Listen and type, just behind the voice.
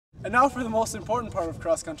And now for the most important part of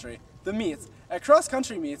cross country, the meets. At cross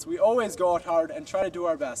country meets, we always go out hard and try to do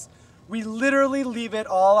our best. We literally leave it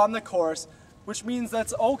all on the course, which means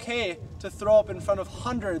that's okay to throw up in front of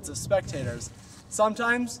hundreds of spectators.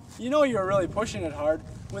 Sometimes, you know you're really pushing it hard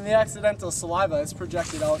when the accidental saliva is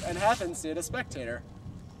projected out and happens to hit a spectator.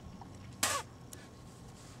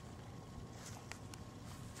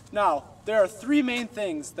 Now, there are three main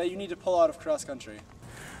things that you need to pull out of cross country.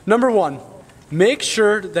 Number one, make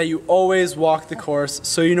sure that you always walk the course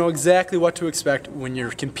so you know exactly what to expect when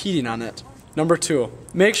you're competing on it. Number two,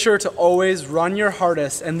 make sure to always run your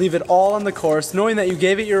hardest and leave it all on the course, knowing that you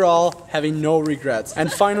gave it your all, having no regrets.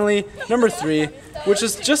 And finally, number three, which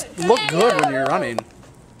is just look good when you're running.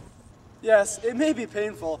 Yes, it may be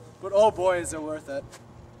painful, but oh boy is it worth it.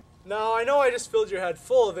 Now, I know I just filled your head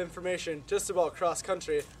full of information just about cross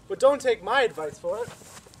country, but don't take my advice for it.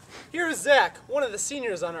 Here is Zach, one of the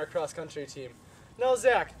seniors on our cross country team. Now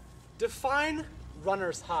Zach, define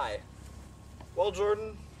runner's high. Well,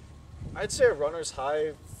 Jordan, I'd say a runner's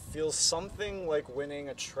high feels something like winning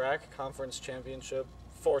a track conference championship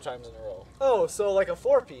 4 times in a row. Oh, so like a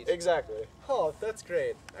four-peat. Exactly. Oh, that's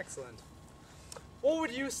great. Excellent. What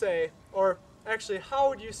would you say, or actually, how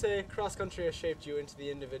would you say cross country has shaped you into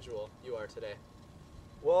the individual you are today?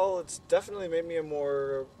 Well, it's definitely made me a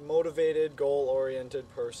more motivated, goal-oriented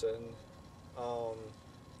person.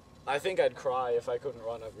 I think I'd cry if I couldn't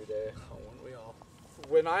run every day. Oh, wouldn't we all?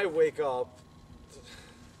 When I wake up,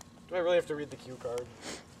 do I really have to read the cue card?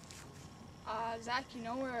 Zach, you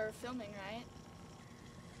know we're filming, right?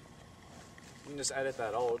 You can just edit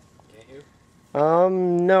that out, can't you?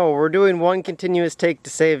 No, we're doing one continuous take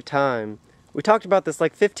to save time. We talked about this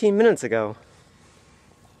like 15 minutes ago.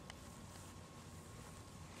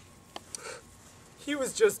 He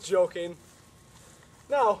was just joking.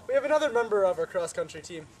 Now, we have another member of our cross-country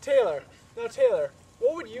team, Taylor. Now, Taylor,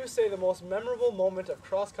 what would you say the most memorable moment of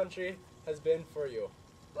cross-country has been for you?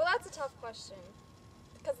 Well, that's a tough question,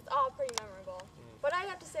 because it's all pretty memorable. But I'd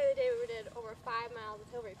have to say the day we did over 5 miles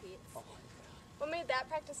of hill repeats. Oh, What made that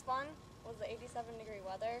practice fun was the 87-degree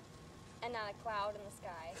weather and not a cloud in the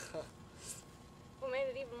sky. What made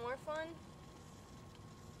it even more fun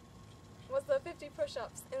was the 50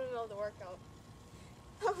 push-ups in the middle of the workout.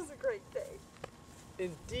 That was a great day.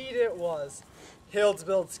 Indeed it was. Hills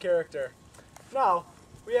builds character. Now,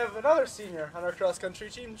 we have another senior on our cross-country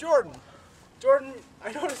team, Jordan. Jordan,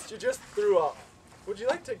 I noticed you just threw up. Would you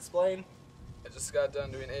like to explain? I just got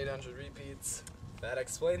done doing 800 repeats. That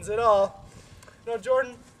explains it all. Now,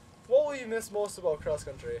 Jordan, what will you miss most about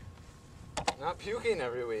cross-country? Not puking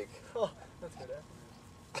every week. Oh, that's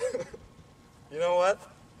good. You know what?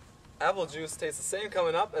 Apple juice tastes the same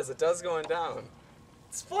coming up as it does going down.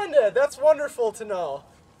 Splendid! That's wonderful to know.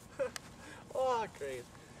 Oh, great.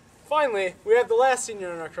 Finally, we have the last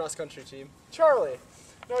senior on our cross-country team, Charlie.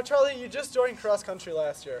 Now, Charlie, you just joined cross-country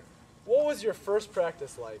last year. What was your first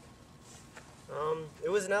practice like? It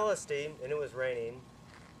was in LSD, and it was raining.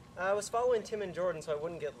 I was following Tim and Jordan so I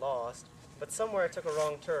wouldn't get lost, but somewhere I took a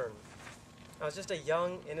wrong turn. I was just a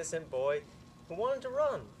young, innocent boy who wanted to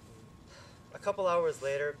run. A couple hours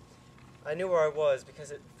later, I knew where I was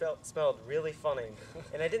because it smelled really funny,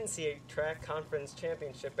 and I didn't see a track conference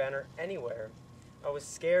championship banner anywhere. I was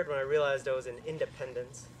scared when I realized I was in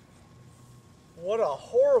Independence. What a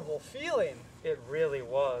horrible feeling. It really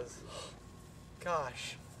was.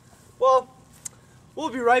 Gosh. Well, we'll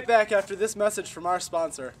be right back after this message from our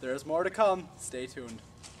sponsor. There's more to come. Stay tuned.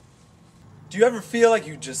 Do you ever feel like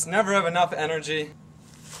you just never have enough energy?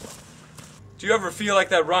 Do you ever feel like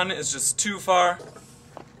that run is just too far?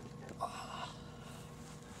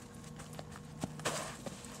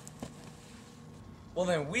 Well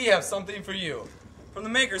then, we have something for you. From the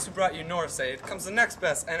makers who brought you Norseade comes the next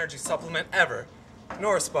best energy supplement ever,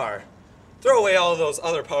 Norsebar. Throw away all of those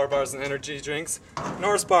other power bars and energy drinks.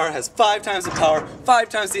 Norsebar has 5 times the power, 5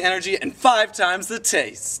 times the energy, and 5 times the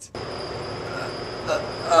taste.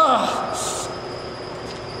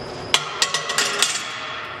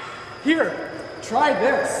 Here, try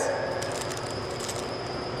this.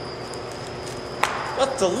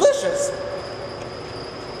 That's delicious.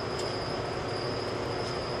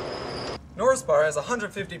 Norsebar has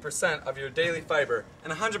 150% of your daily fiber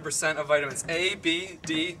and 100% of vitamins A, B,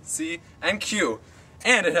 D, C, and Q.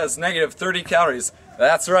 And it has negative 30 calories.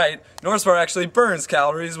 That's right, Norsebar actually burns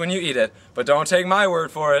calories when you eat it, but don't take my word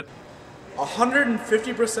for it.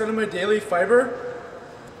 150% of my daily fiber?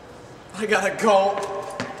 I gotta go.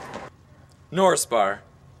 Norsebar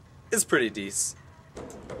is pretty decent.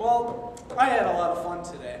 Well, I had a lot of fun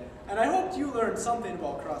today, and I hoped you learned something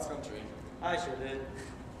about cross country. I sure did.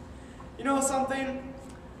 You know something?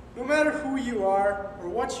 No matter who you are or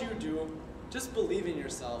what you do, just believe in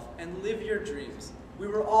yourself and live your dreams. We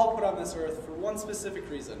were all put on this earth for one specific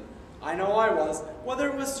reason. I know I was, whether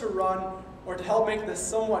it was to run or to help make this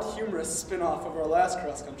somewhat humorous spin-off of our last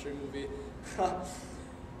cross-country movie.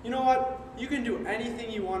 You know what? You can do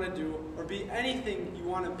anything you want to do or be anything you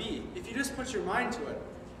want to be if you just put your mind to it.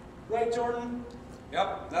 Right, Jordan?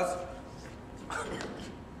 Yep, that's...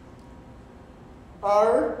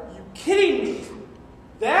 Are you kidding me?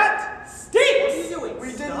 That stinks! What are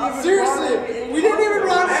you doing? Seriously, we didn't even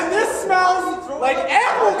run, and this smells like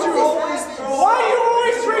apple juice!